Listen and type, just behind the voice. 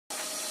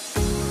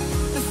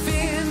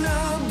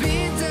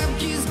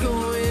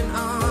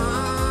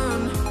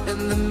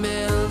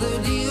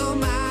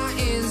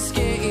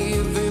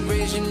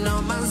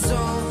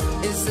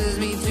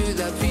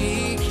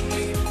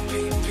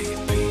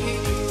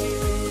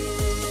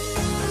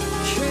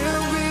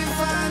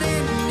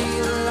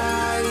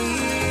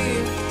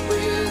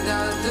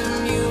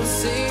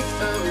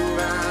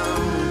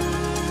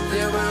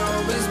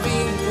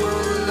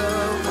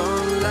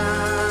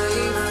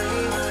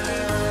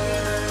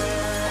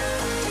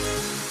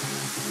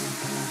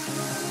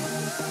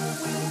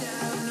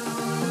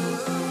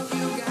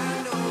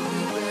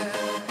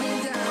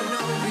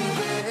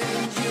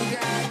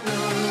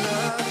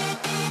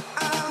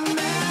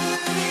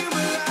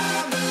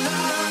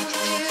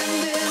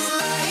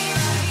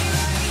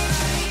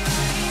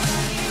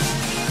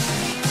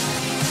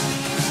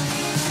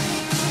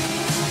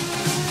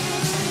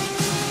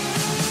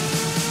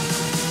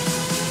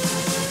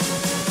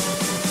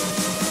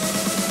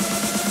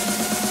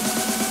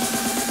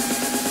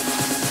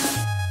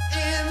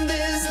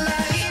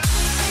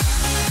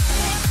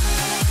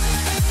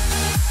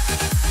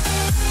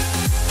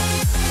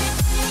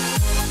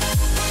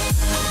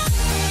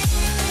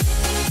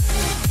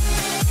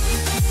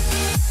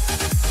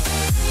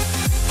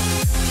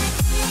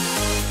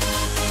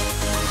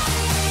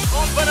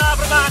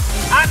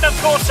And of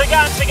course,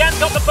 Sagan's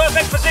got the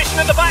perfect position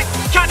at the back.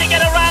 Can he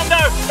get around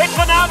though? It's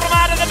Van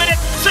Avermaet at the minute.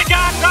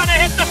 Sagan trying to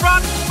hit the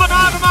front. Van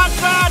Avermaet's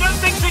there. I don't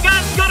think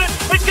Sagan's got it.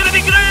 It's going to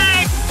be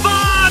Greg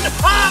Van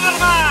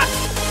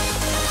Avermaet.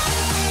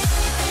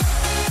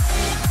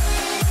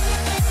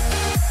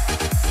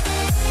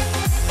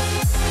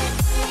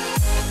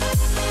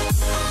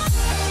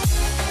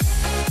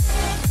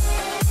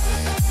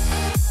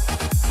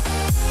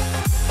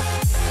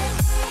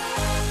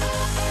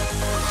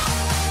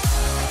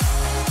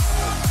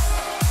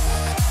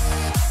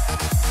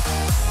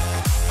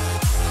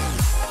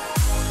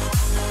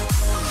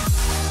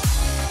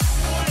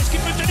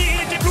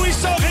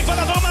 Van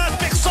Avermaet,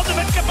 personne ne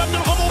va être capable de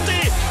le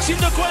remonter s'il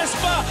ne coince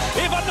pas.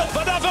 Et Van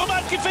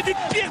Avermaet qui fait du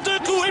pire de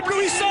coups,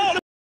 éblouissant.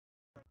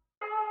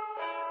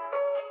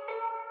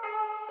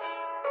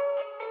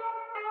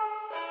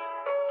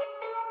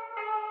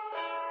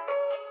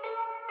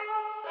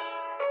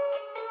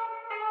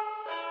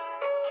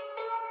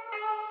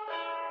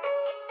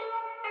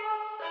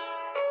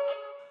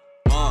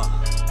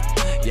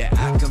 Yeah,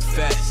 I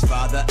confess,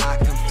 Father, I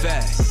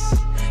confess.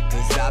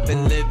 Cause I've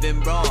been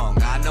living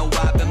wrong, I know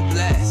I've been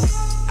blessed.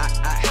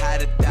 I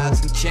had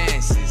 1,000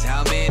 chances,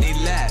 how many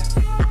left?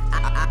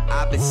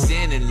 I've been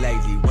sinning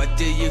lately, what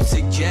do you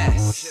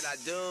suggest? What should I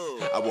do?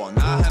 I want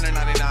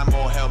 999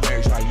 more Hail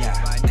Marys right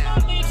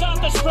now. Leads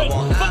out the sprint,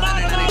 Van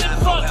Avermaet in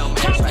front.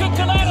 Can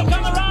Cucurella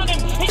come around him?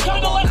 He's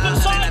kind of left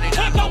inside.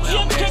 Here comes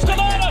Jens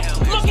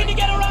Cucurella, looking to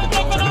get around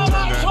him. Van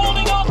Avermaet's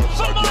holding on.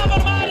 Van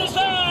Avermaet is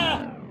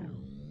there.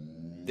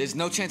 There's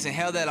no chance in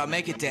hell that I'll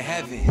make it to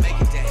heaven.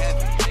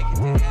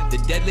 The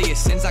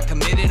deadliest sins I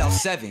committed, all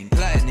 7.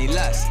 Gluttony,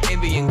 lust,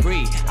 envy, and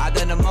greed. I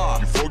done them all.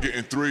 Before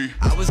getting 3.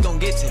 I was gonna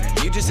get to them.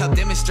 You just helped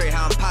demonstrate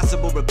how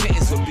impossible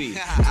repentance would be.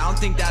 I don't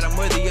think that I'm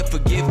worthy of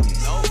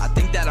forgiveness. I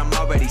think that I'm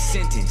already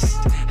sentenced.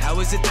 How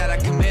is it that I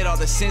commit all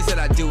the sins that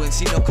I do and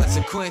see no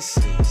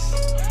consequences?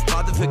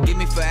 Father, forgive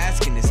me for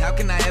asking this. How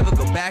can I ever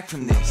go back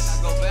from this?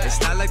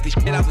 It's not like the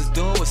shit I was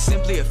doing was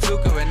simply a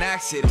fluke or an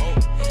accident.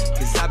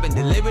 Cause I've been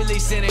deliberately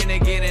sinning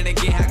again and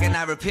again. How can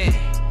I repent?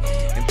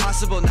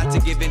 Impossible not to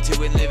give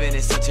into and living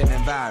in such an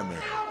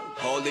environment.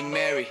 Holy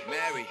Mary,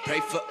 pray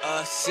for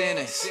us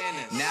sinners,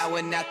 now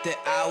and at the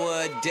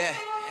hour of death.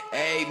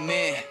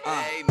 Amen.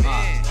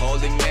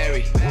 Holy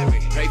Mary,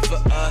 pray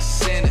for us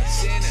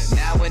sinners,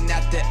 now and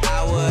at the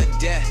hour of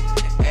death.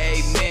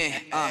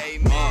 Amen.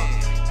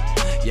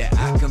 Yeah,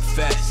 I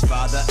confess,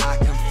 Father, I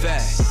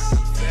confess.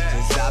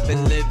 Cause I've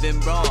been living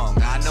wrong,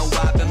 I know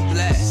I've been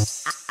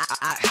blessed.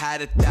 I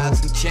had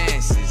 1,000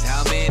 chances,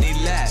 how many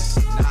left?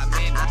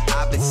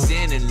 I've been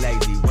sinning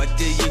lately, what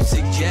do you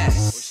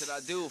suggest? What should I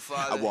do,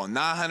 Father? I want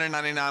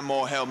 999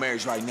 more Hail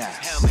Marys right now.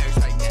 Hail Marys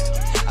right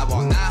now. I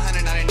want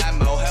 999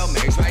 more Hail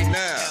Marys right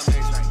now. Hail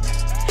Marys right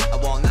now. I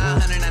want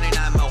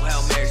 999 more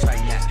Hail Marys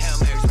right now. Hail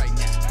Marys right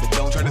now. But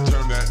don't try to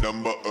turn that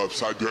number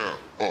upside down.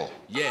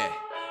 Yeah.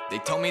 They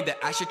told me that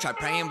I should try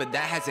praying, but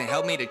that hasn't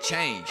helped me to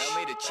change.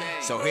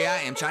 So here I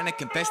am trying to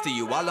confess to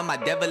you all of my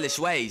devilish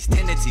ways,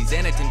 tendencies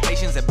and the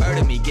temptations that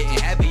burden me, getting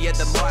heavier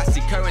the more I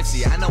see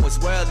currency. I know it's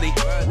worldly,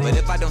 but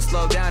if I don't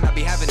slow down, I'll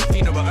be having a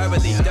funeral early.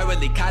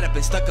 Thoroughly caught up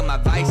and stuck in my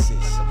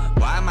vices.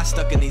 Why am I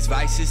stuck in these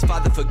vices?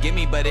 Father, forgive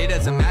me, but it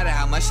doesn't matter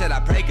how much that I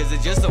pray, cause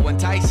it's just so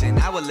enticing.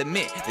 I will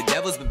admit, the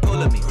devil's been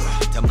pulling me.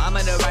 Tell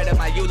mama to write up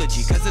my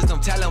eulogy, cause there's no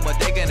telling what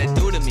they're gonna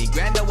do to me.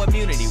 Grant no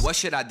immunity, what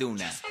should I do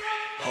now?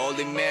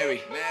 Holy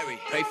Mary,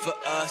 pray for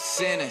us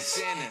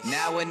sinners,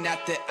 now and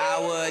at the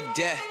hour of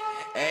death.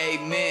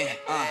 Amen.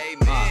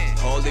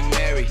 Holy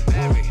Mary,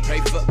 pray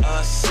for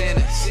us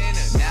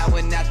sinners, now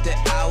and at the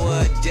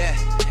hour of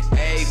death.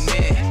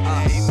 Amen.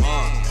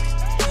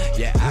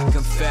 Yeah, I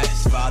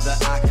confess, Father,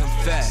 I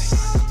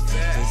confess.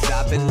 Cause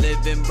I've been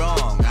living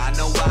wrong, I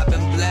know I've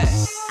been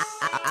blessed.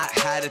 I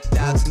had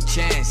 1,000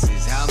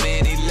 chances, how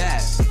many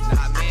left?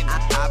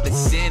 I've been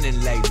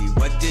sinning lately,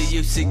 what do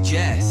you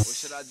suggest? What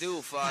should I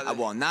do, Father? I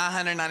want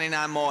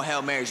 999 more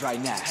Hail Marys right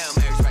now. Hail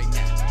Marys right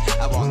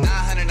now. I want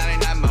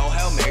 999 more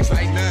Hail Marys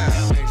right now.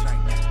 Hail Marys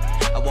right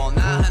now. I want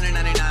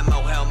 999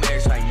 more Hail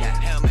Marys right now.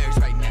 Hail Marys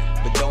right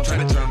now. But don't try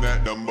to turn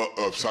that number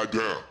upside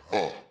down.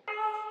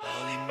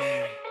 Holy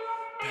Mary,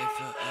 pray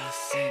for us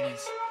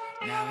sinners,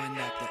 now and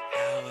at the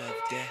hour of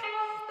death.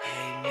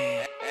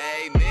 Amen.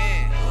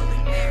 Amen. Holy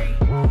Mary,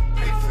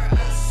 pray for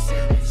us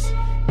sinners,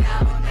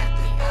 now and at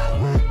the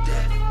hour of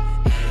death.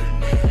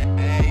 Amen.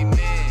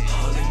 Amen.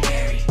 Holy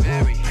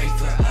Mary, pray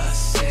for us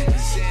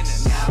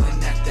sinners, now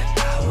and at the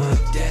hour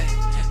of death.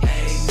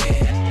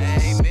 Amen.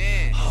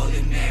 Amen.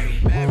 Holy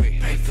Mary,